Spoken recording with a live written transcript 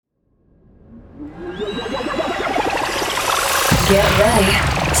Get ready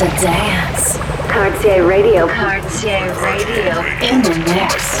to dance. Cartier Radio. Cartier Radio. In the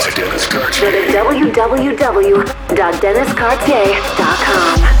mix. By Dennis Cartier. Go to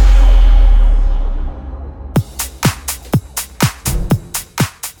www.denniscartier.com.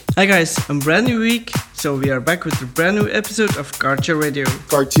 Hi guys, a brand new week, so we are back with a brand new episode of Cartier Radio.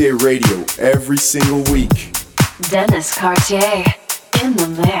 Cartier Radio, every single week. Dennis Cartier. In the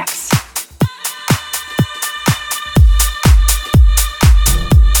mix.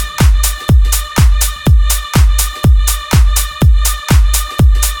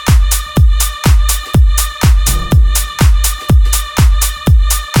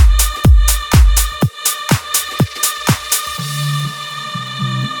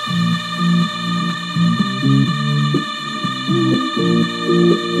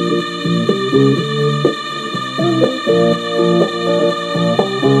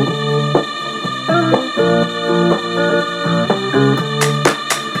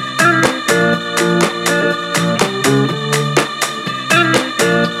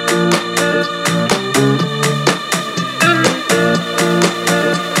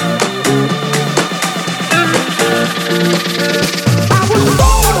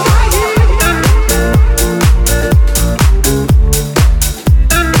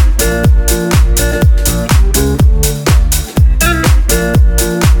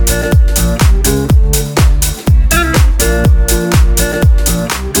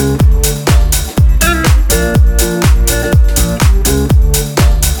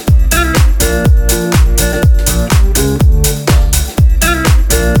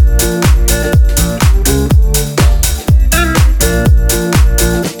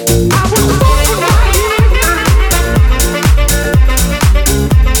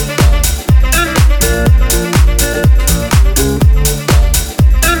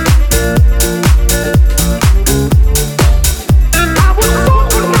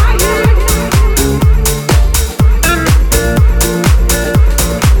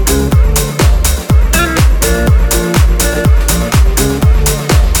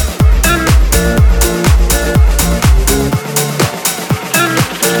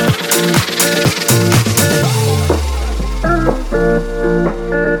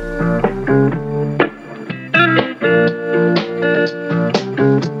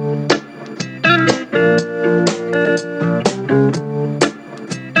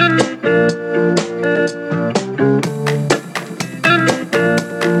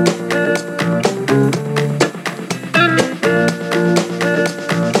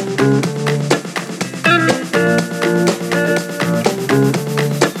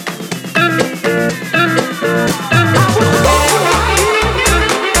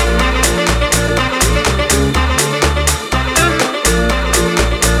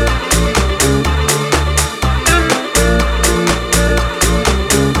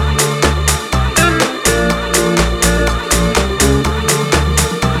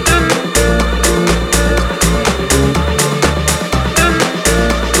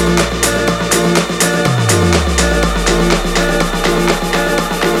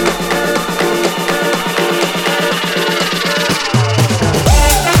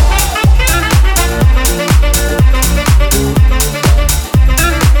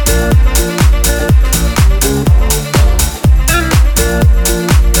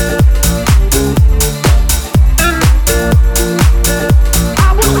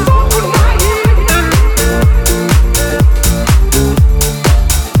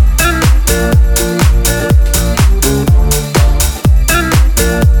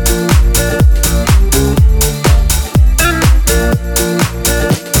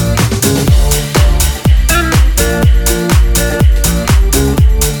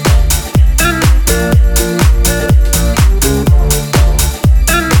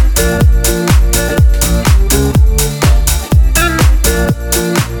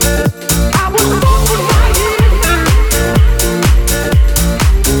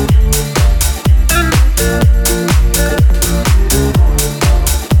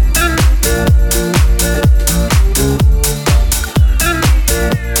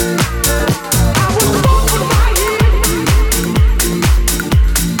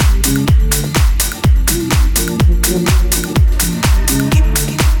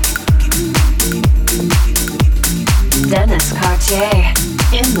 Dennis Cartier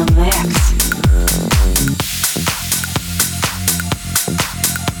in the mix.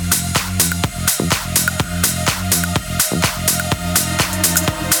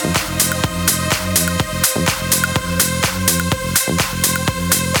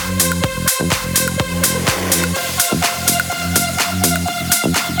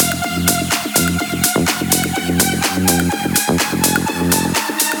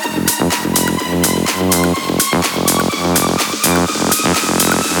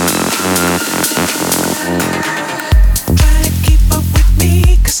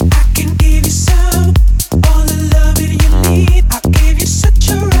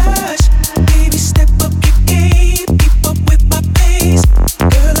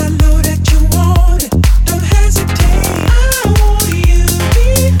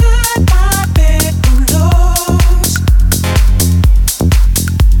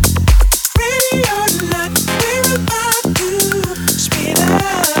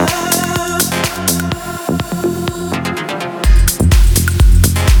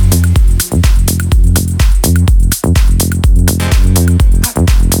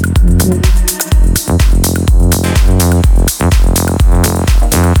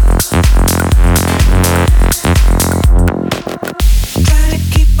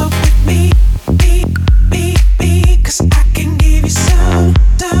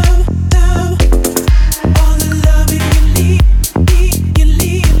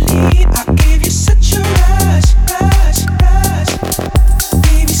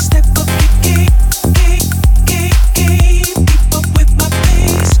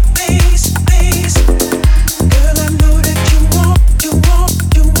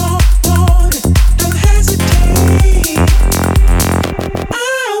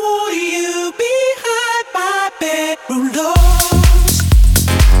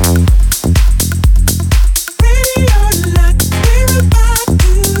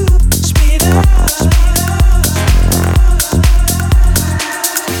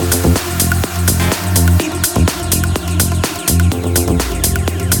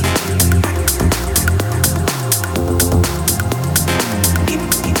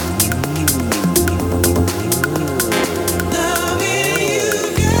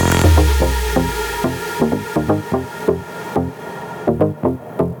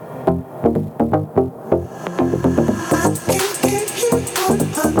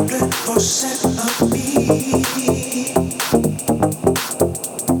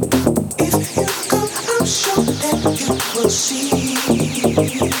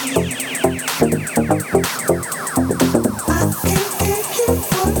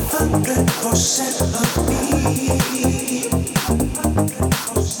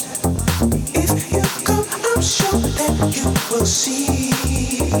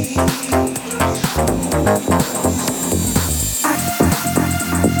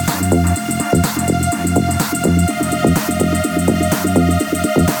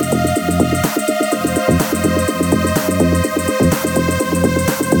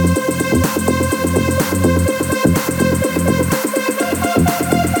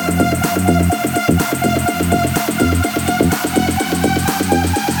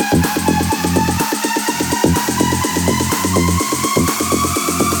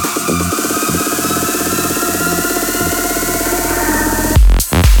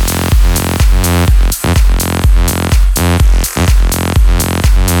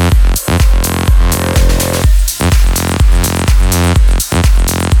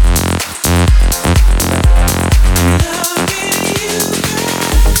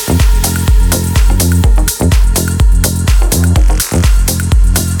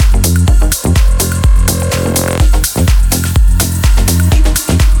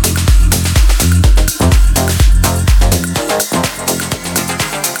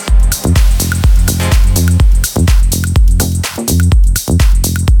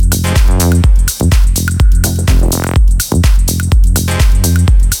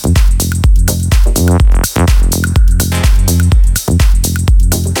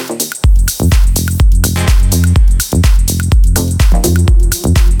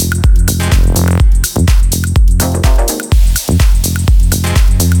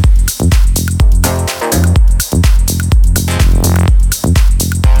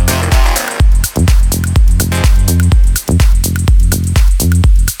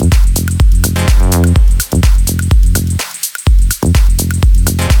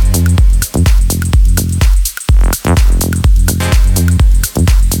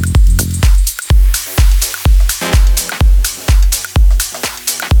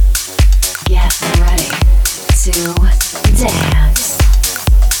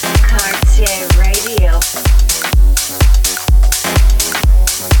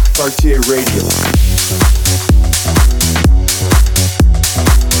 Cartier Radio.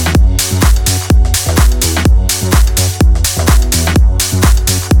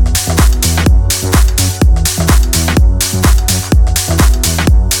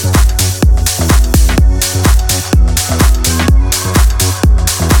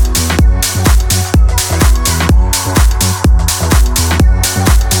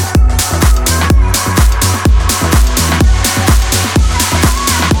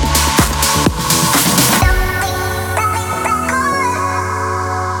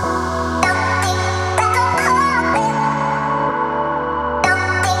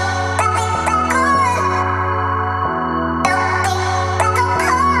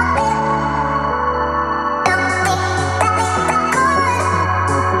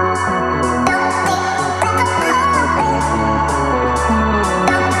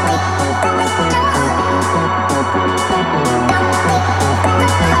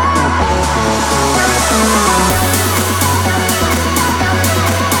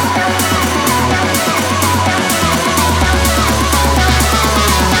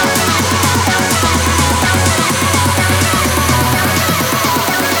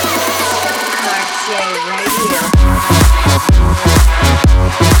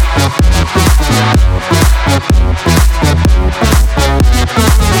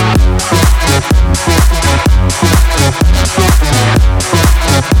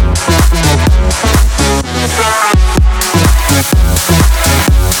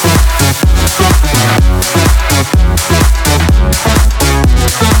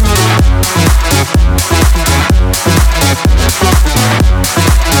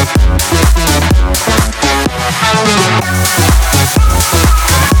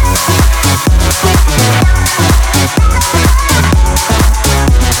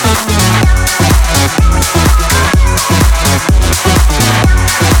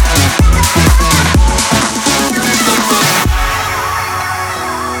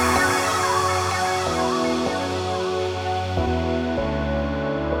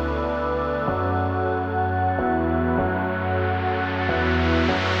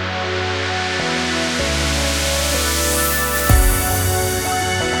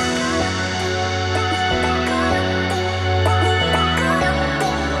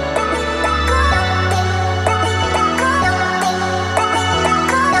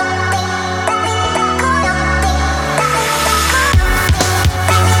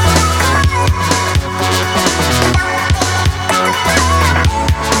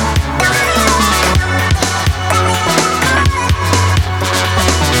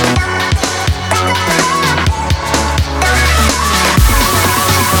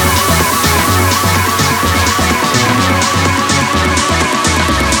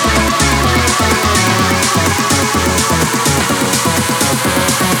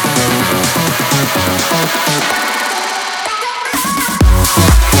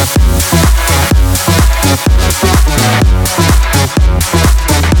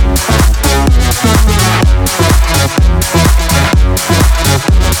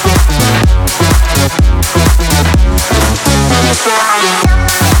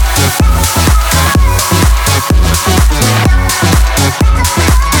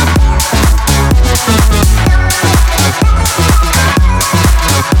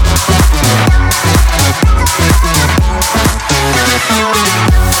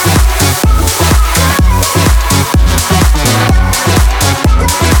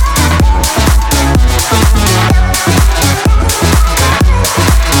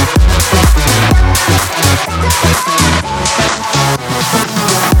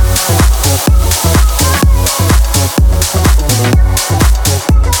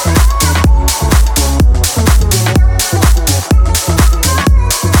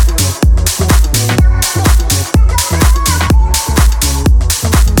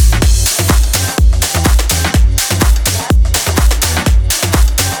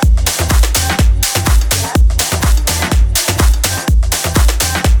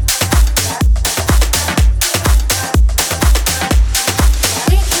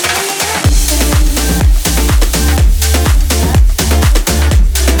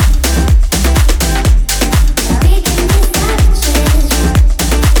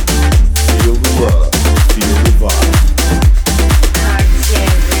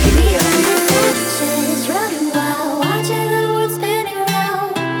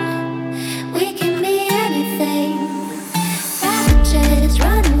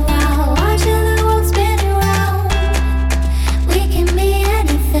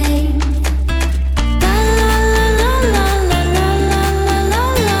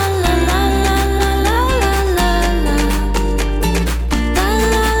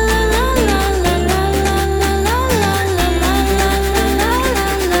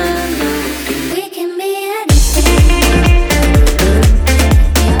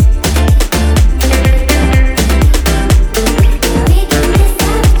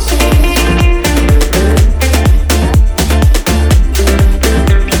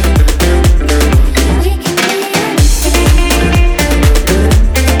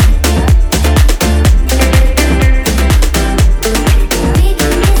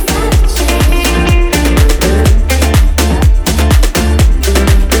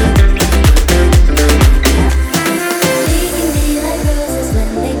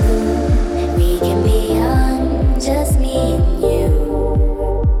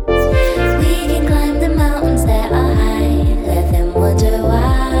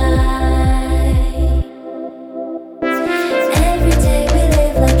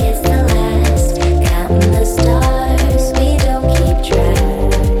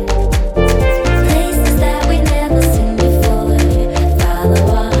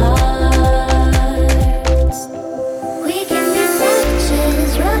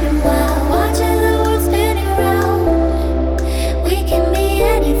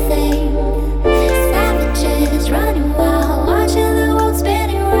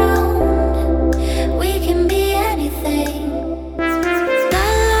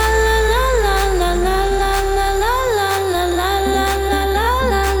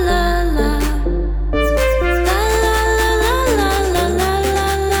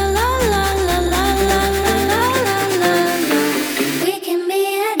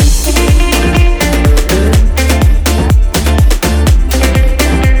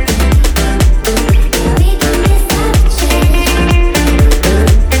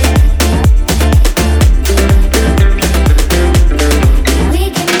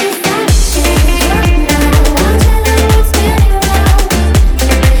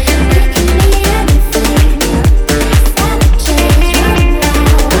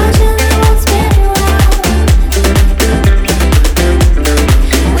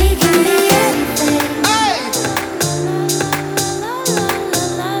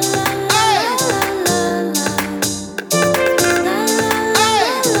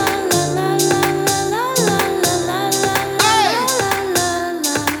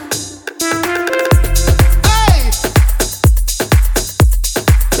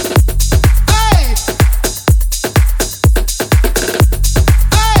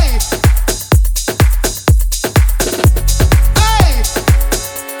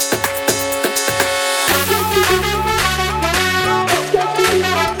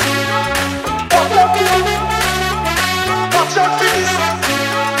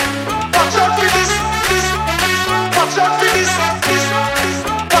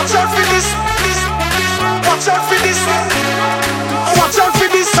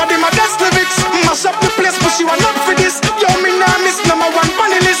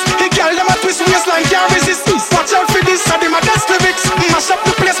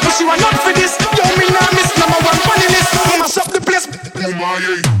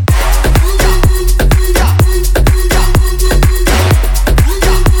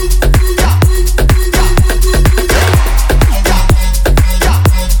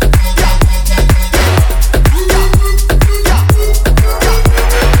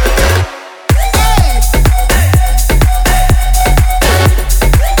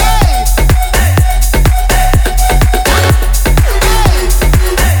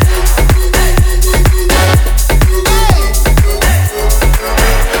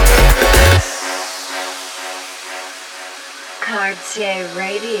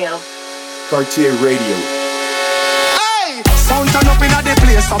 Radio. Cartier Radio. Hey! Sound turn up in the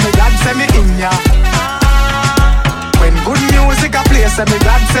place, so me glad say me in ya. When good music a play, say me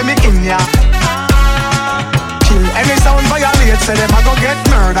glad say me in ya. Kill any sound violate, say them a go get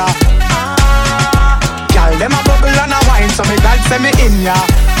murder. Y'all them a bubble and a wine, so me glad say me in ya.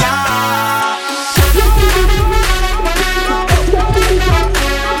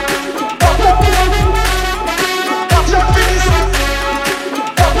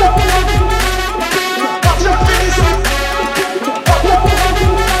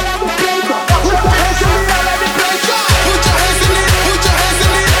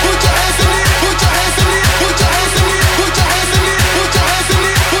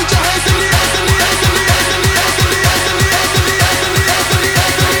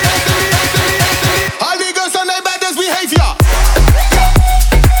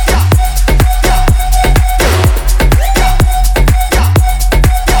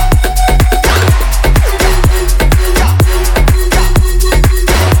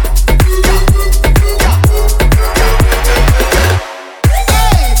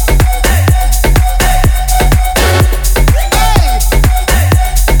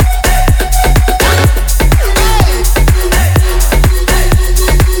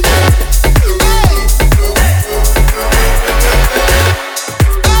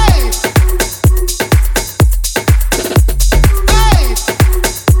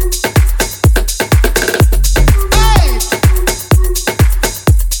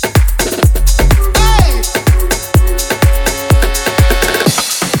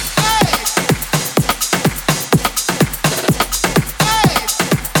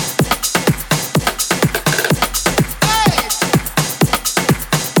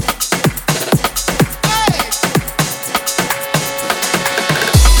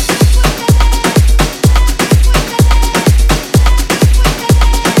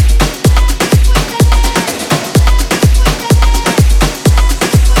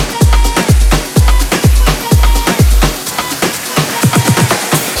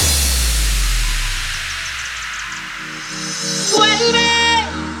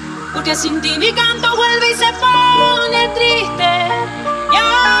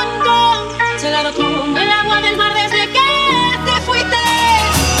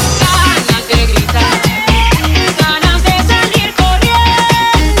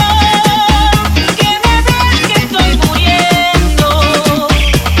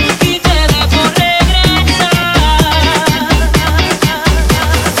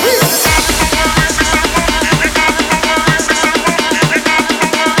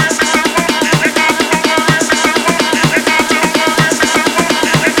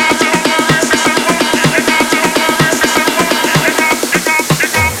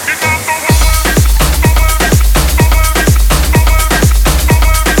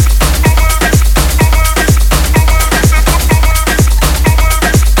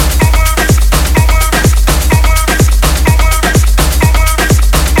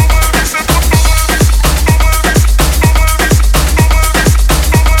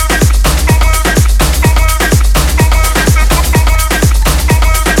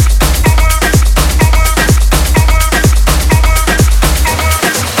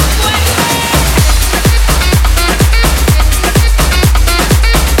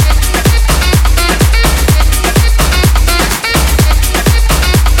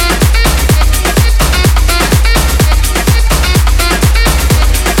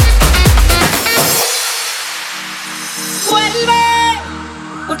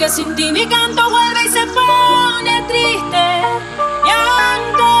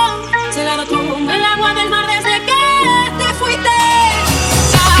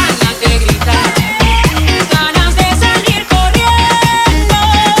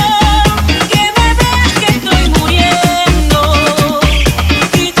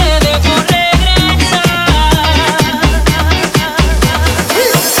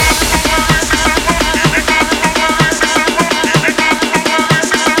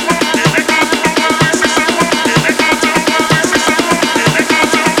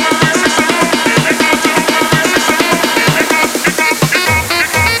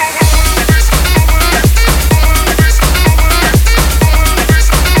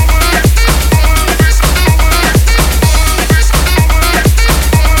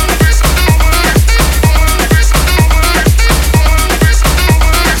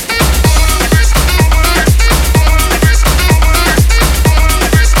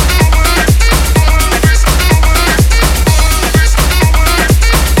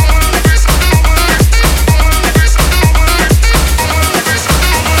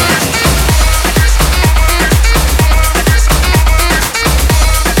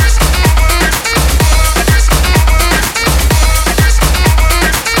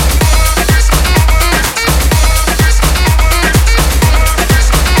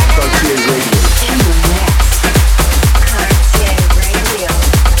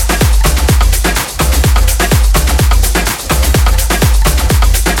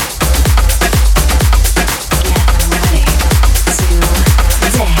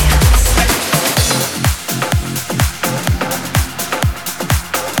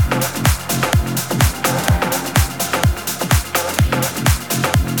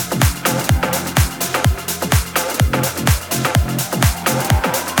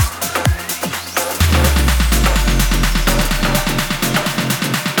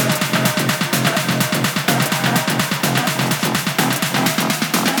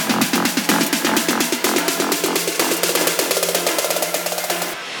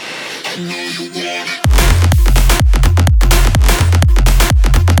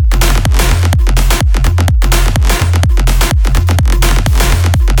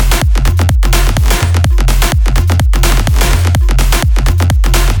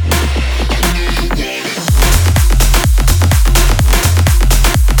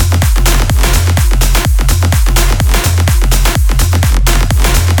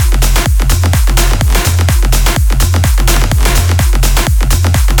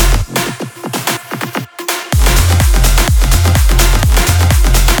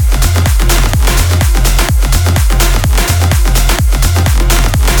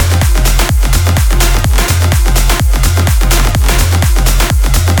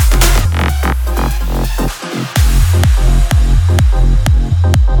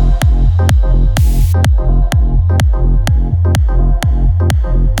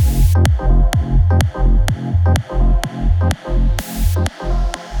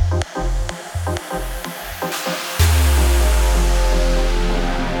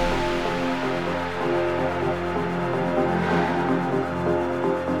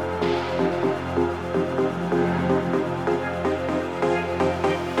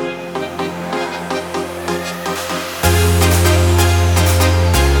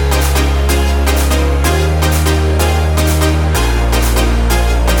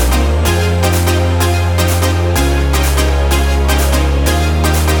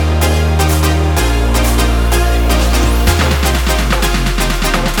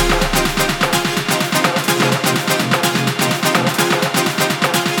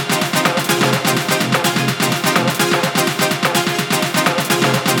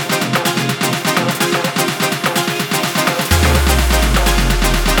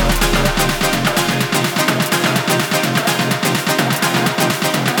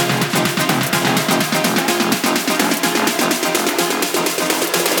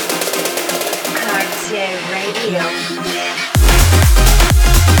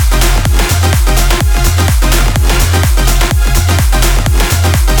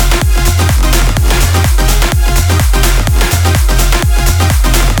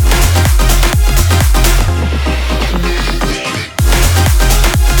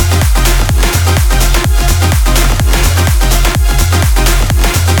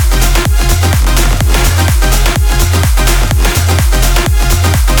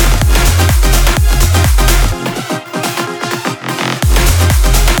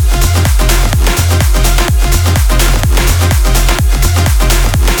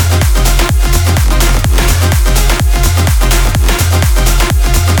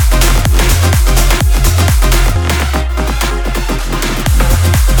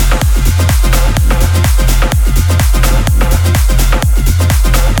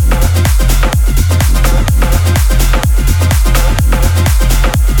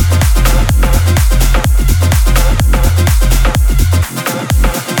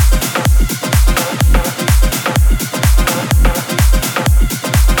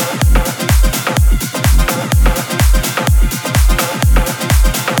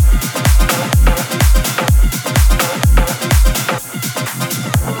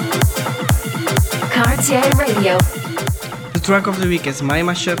 Cartier Radio. The track of the week is my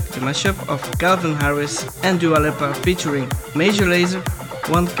mashup, the mashup of Calvin Harris and Dua Lipa featuring Major Lazer,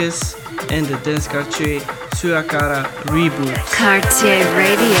 One Kiss, and the Dance Cartier Suakara reboot. Cartier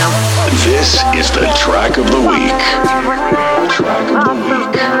Radio. This is the track of the week. Track of the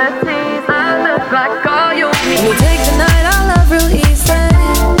week. When you take the night, I love real easy.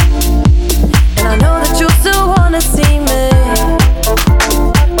 And I know that you still wanna see me.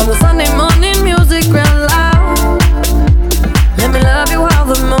 On the Sunday morning, music real loud. Let me love you while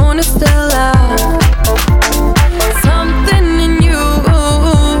the moon is still out. Something in you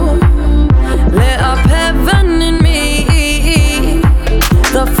lit up heaven in me.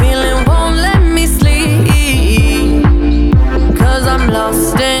 The feeling won't let me sleep. 'Cause I'm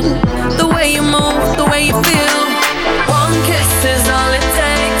lost in the way you move, the way you feel. One kiss is all it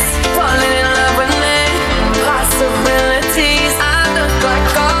takes. Falling in love with me. Possibilities, I look like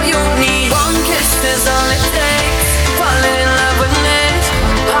all you need. One kiss is all it takes. Falling in love with me.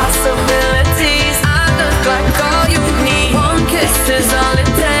 Possibilities, I look like all you need. One kiss is all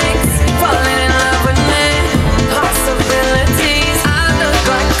it takes. Falling in love with me. Possibilities, I look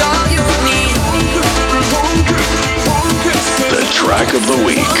like all you need. The track of the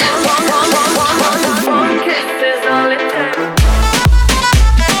week. One kiss is all it takes.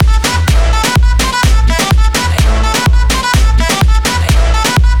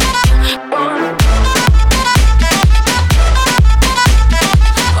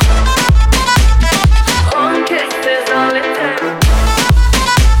 One kiss is all it takes.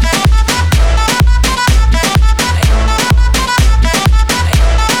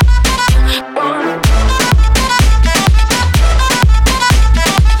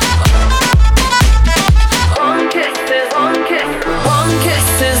 One kiss is one kiss. One kiss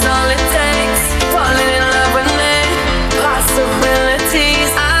is all it takes. Falling in love with me.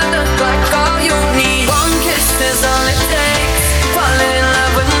 Possibilities, I look like all you need. One kiss is all it takes. Falling in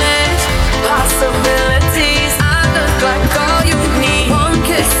love with me. Possibilities, I look like all you need. One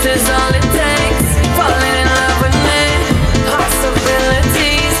kiss is all it takes. Falling in love with me.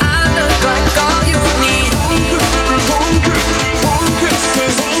 Possibilities, I look like all you need. One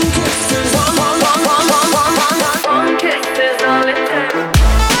kiss is all it takes.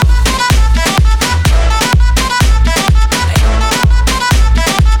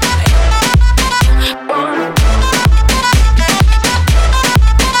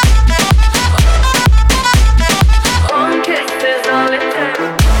 One kiss is all it takes.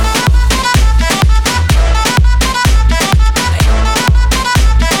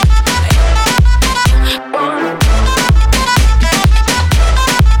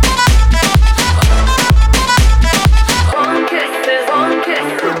 One kiss is one kiss.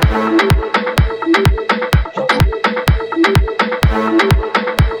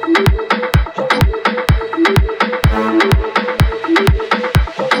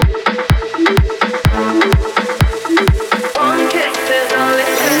 One kiss is all it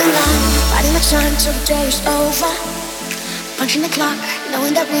takes. Waiting alone, fighting the time till the day is over. Punching the clock,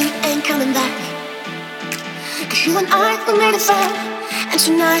 knowing that we ain't coming back. 'Cause you and I were made of fire, and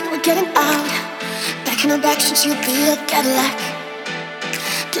tonight we're getting out. Back in our back since you'll be a Cadillac.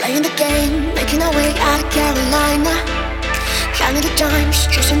 Playing the game, making our way out of Carolina. Counting the times,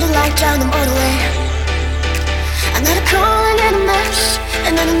 chasing the light down the motorway. Another calling and a mess,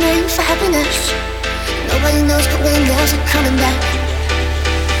 another name for happiness. Nobody knows, but we're never coming back.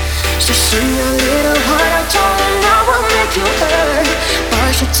 So sing your little heart out, darling, I will make you hurt.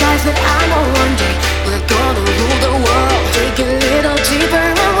 Bars are tight, but I know one day we're gonna rule the world. Dig a little deeper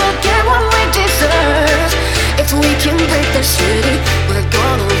and we'll get what we deserve. If we can break the city, we're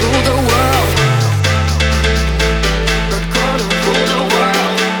gonna rule the world. We're gonna rule the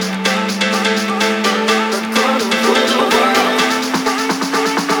world. We're gonna rule the world.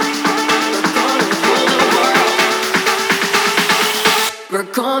 We're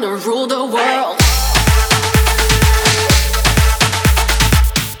gonna rule the world.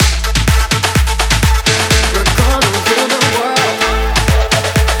 We're gonna rule the world.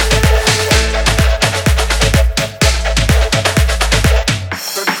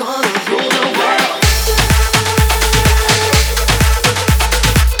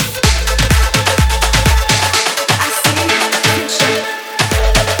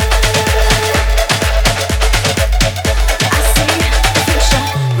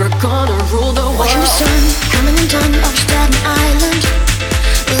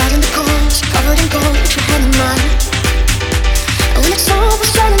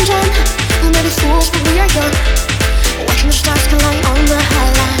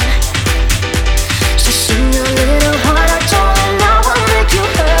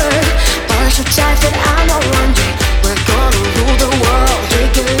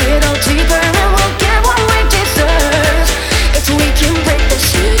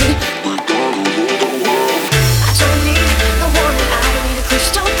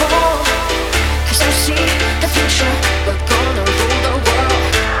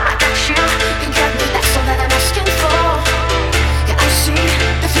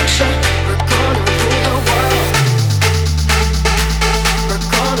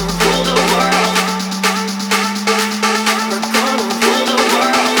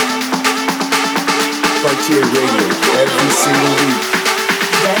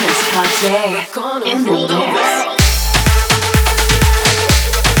 Cartier in the mix.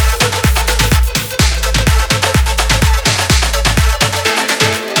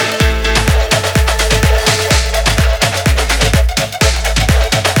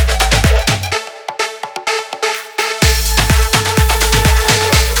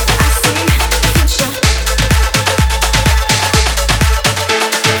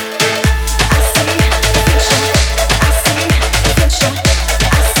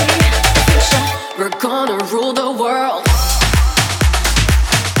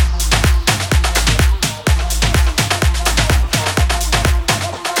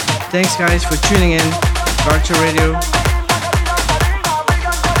 Thanks guys for tuning in. Cartier Radio.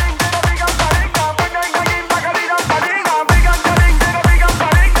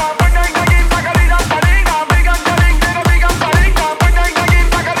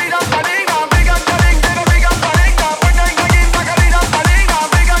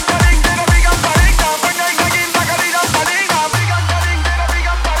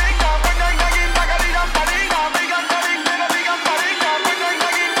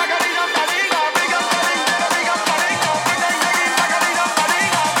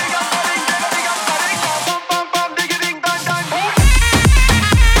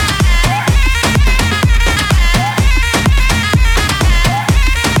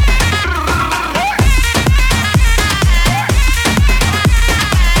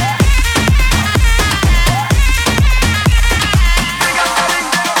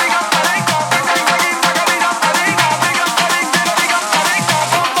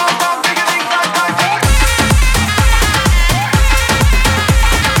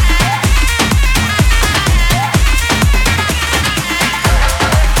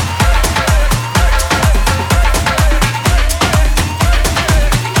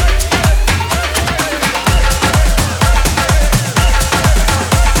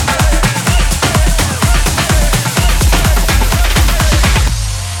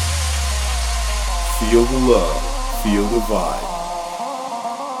 Feel the love, feel the vibe.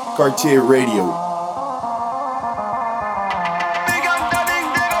 Cartier Radio.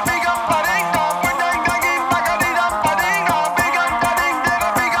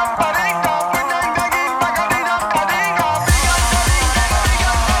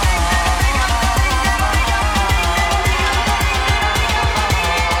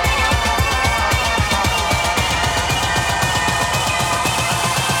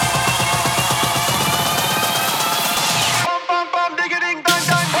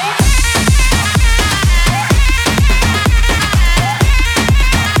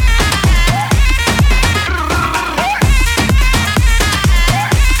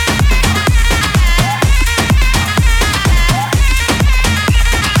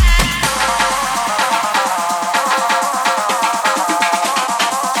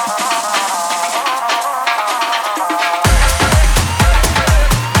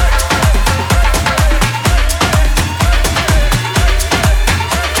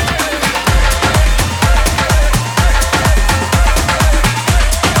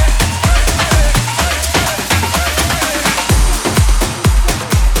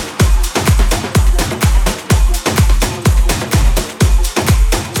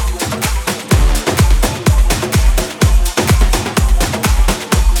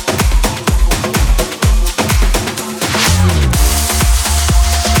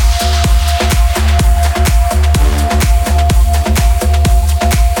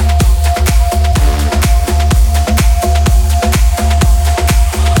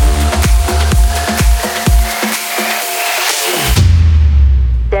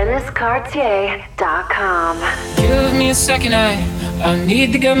 Cartier.com. Give me a second, I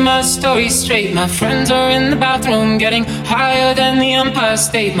need to get my story straight. My friends are in the bathroom getting higher than the Empire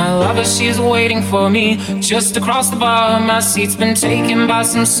State. My lover, she's waiting for me just across the bar. My seat's been taken by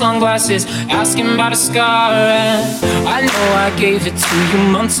some sunglasses, asking about a scar. And I know I gave it to you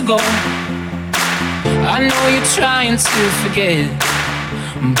months ago. I know you're trying to forget,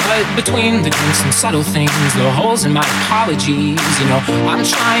 but between the drinks and subtle things, the holes in my apologies, you know, I'm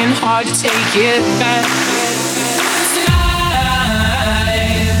trying hard to take it back. Tonight,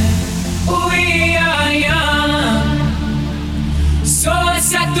 we are young, so let's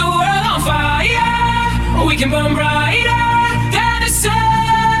set the world on fire. We can burn brighter than the sun.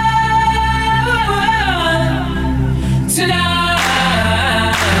 Tonight,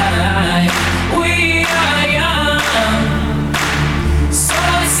 we are young, so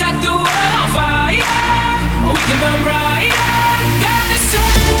let's set the world on fire. We can burn brighter than the sun.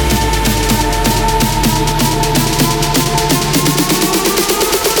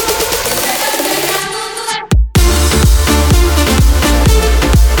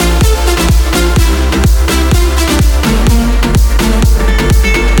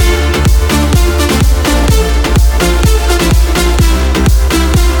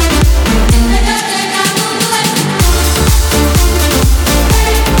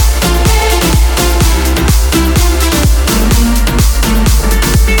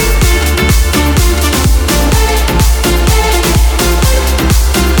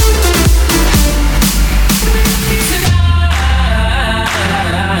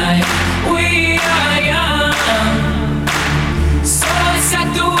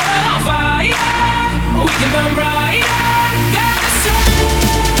 You burn bright, got the sun.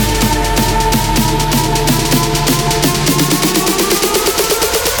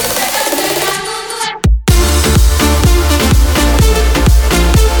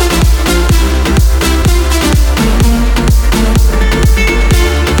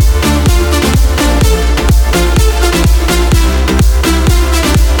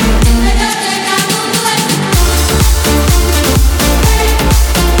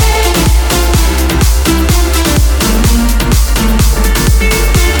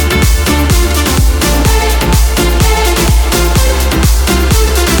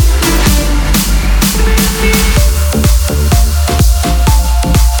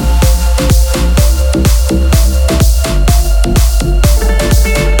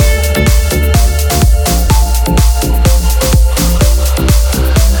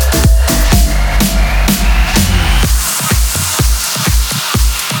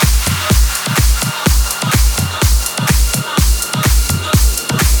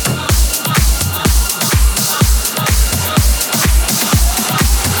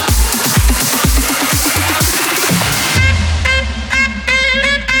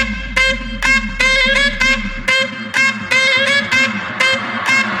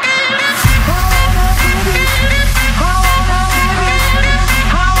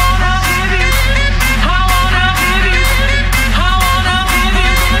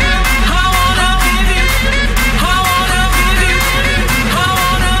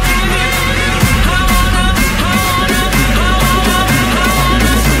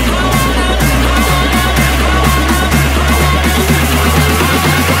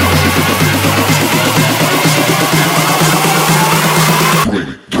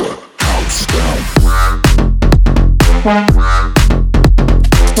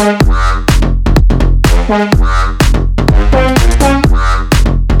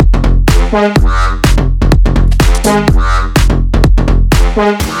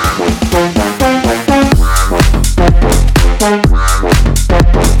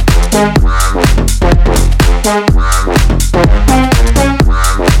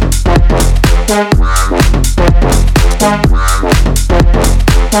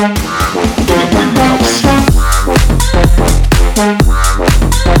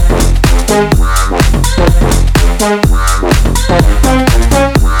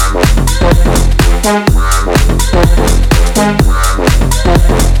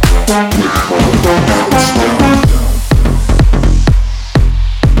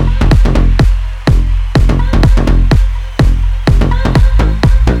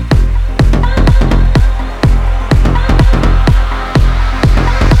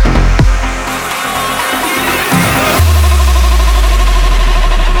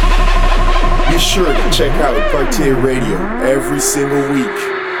 Sure to check out Cartier Radio every single week.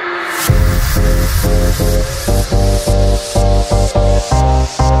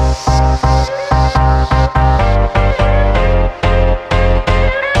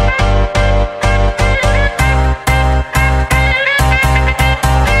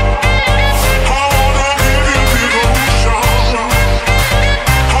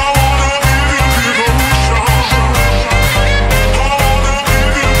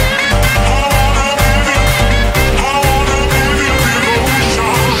 Show.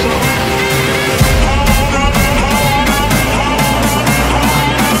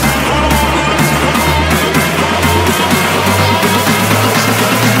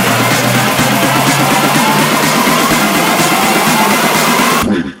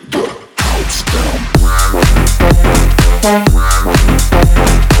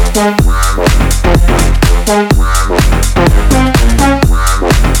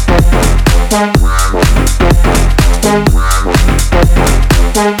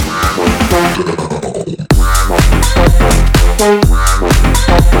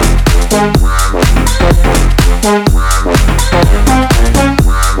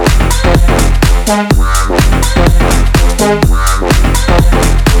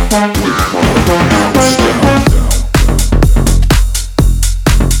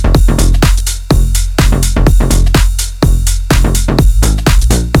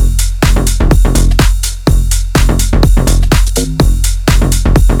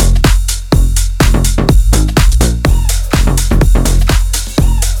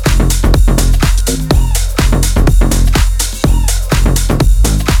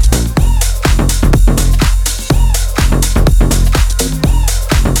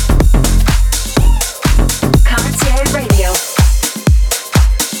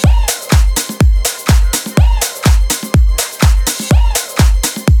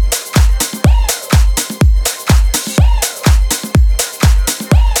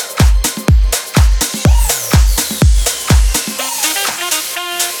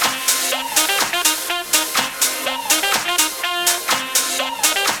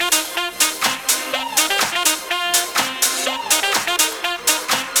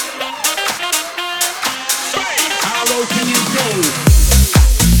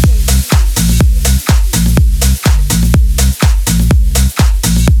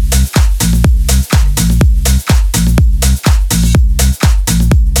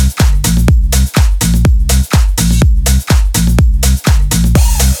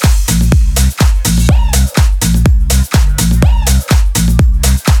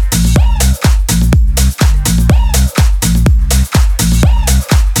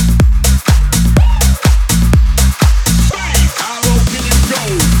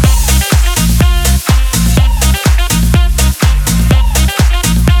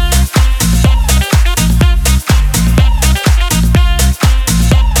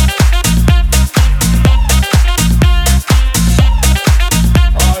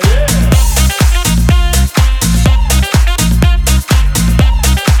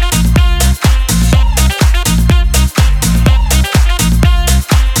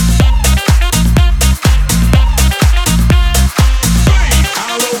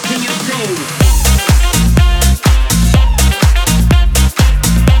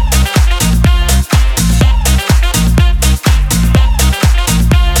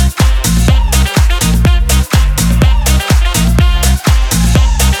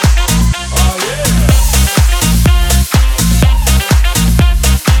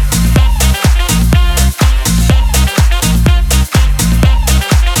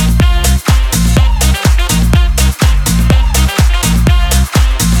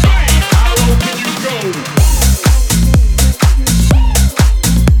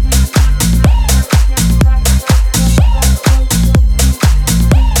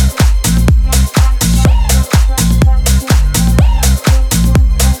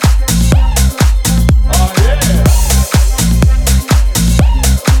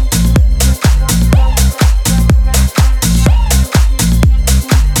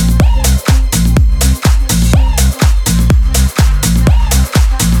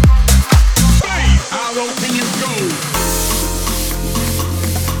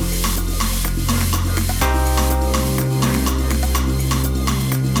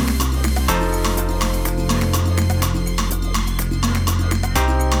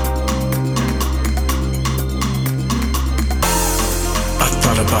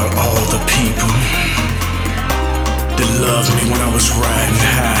 riding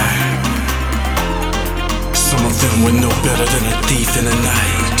high. Some of them were no better than a thief in the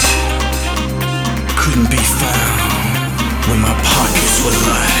night. Couldn't be found when my pockets were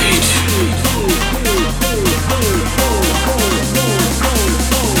light.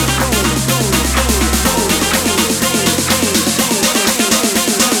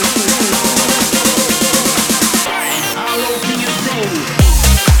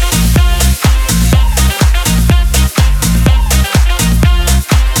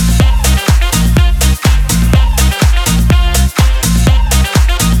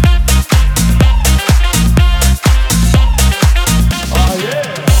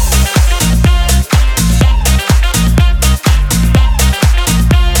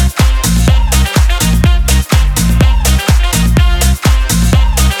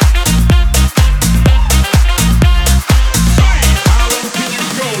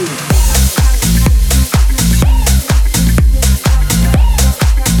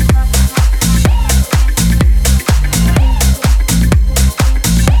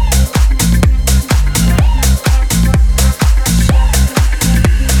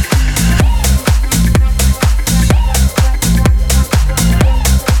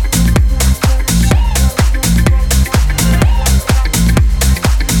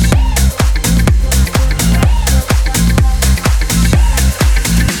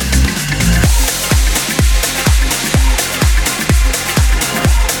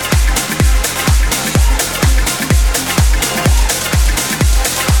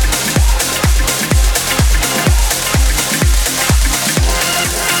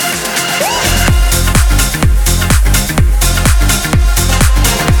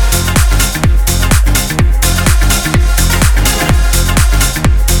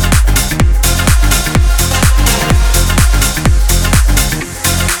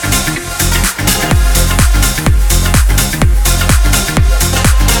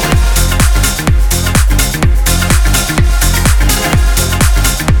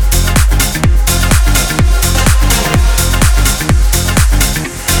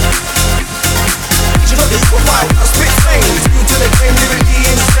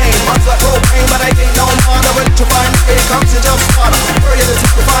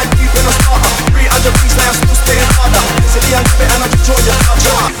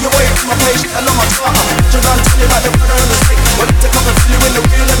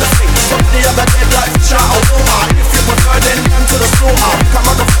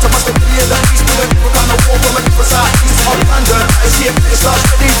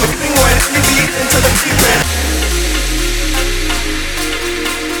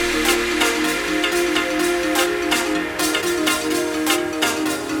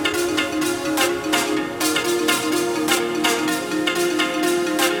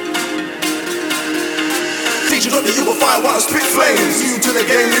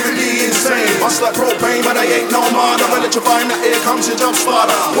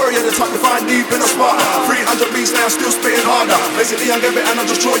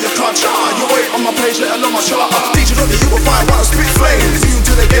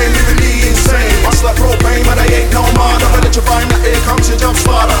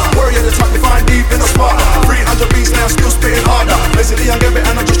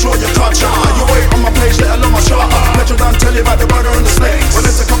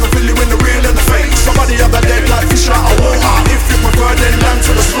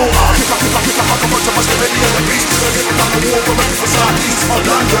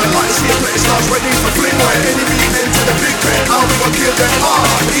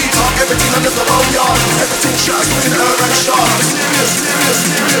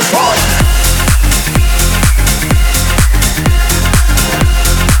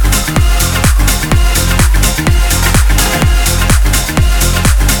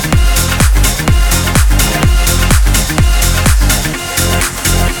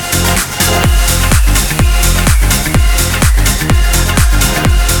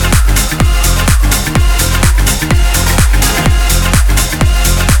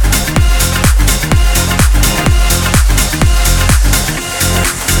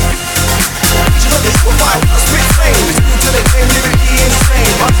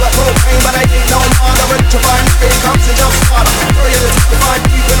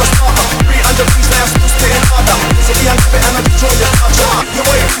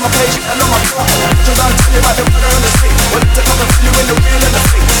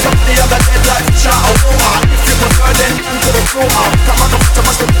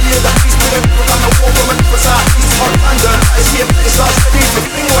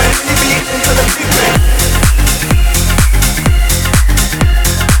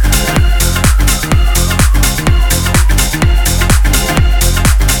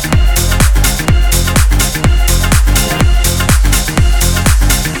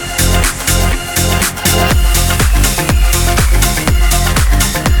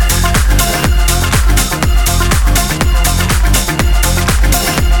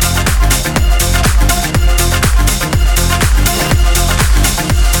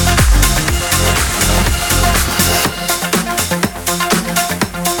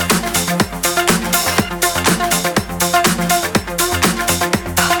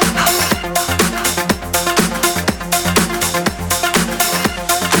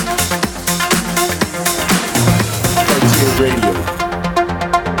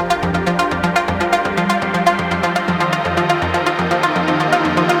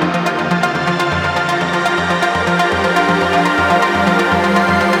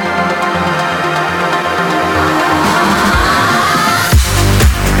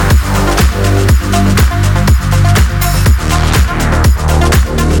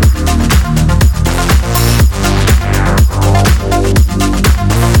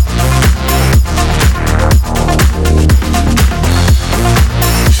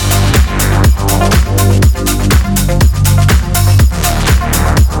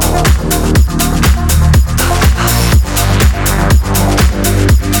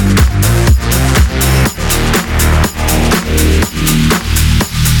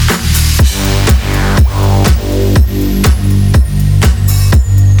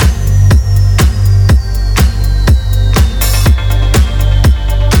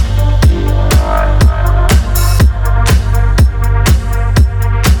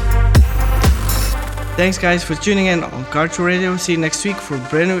 Thanks guys for tuning in on Cartier Radio. See you next week for a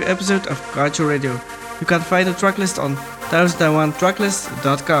brand new episode of Cartier Radio. You can find the tracklist on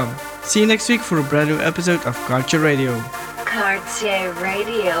 1001tracklist.com. See you next week for a brand new episode of Cartier Radio. Cartier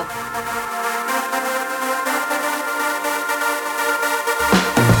Radio.